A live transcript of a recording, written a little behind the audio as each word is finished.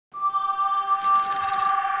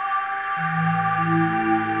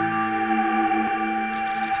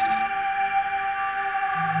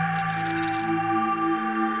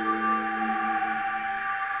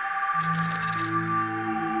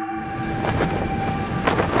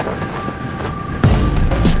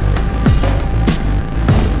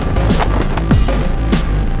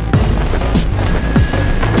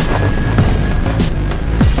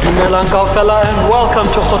Elang Galfella, and welcome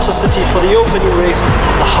to Koatja City for the opening race of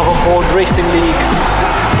the Hoverboard Racing League.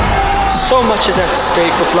 So much is at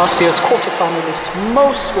stake with last year's quarterfinalist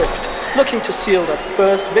Mo Swift looking to seal that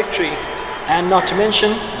first victory, and not to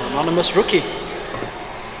mention an anonymous rookie.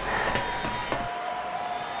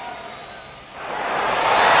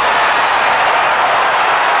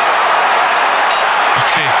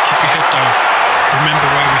 Okay, keep your head down. Remember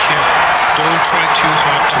why we're here. Don't try too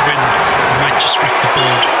hard to win. You might just wreck the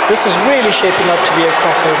board. This is really shaping up to be a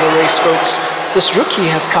cracker of a race, folks. This rookie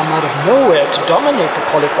has come out of nowhere to dominate the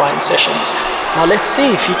qualifying sessions. Now let's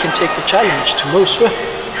see if he can take the challenge to Mo Swift.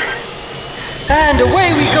 And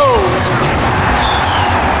away we go!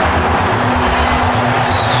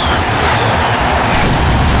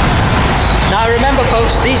 Now remember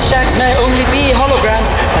folks, these shacks may only be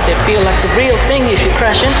holograms, but they feel like the real thing if you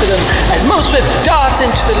crash into them, as Mo Swift darts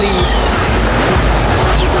into the lead.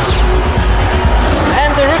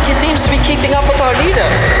 And the rookie seems to be keeping up with our leader.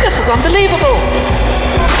 This is unbelievable.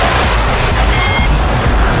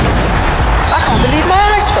 I can't believe my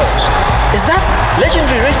eyes, folks. Is that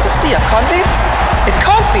legendary racer Sia Conde? It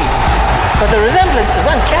can't be, but the resemblance is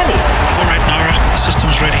uncanny. Alright Nara, the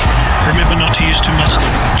system's ready. Remember not to use too much,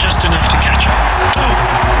 just enough to catch up. Go!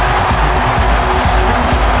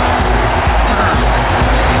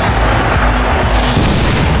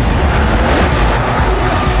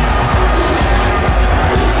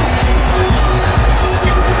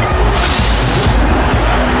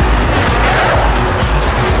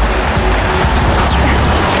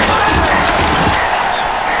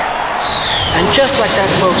 And just like that,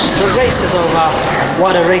 folks, the race is over. And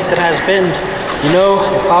what a race it has been. You know,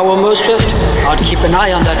 if I were Mo Swift, I'd keep an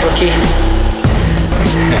eye on that rookie.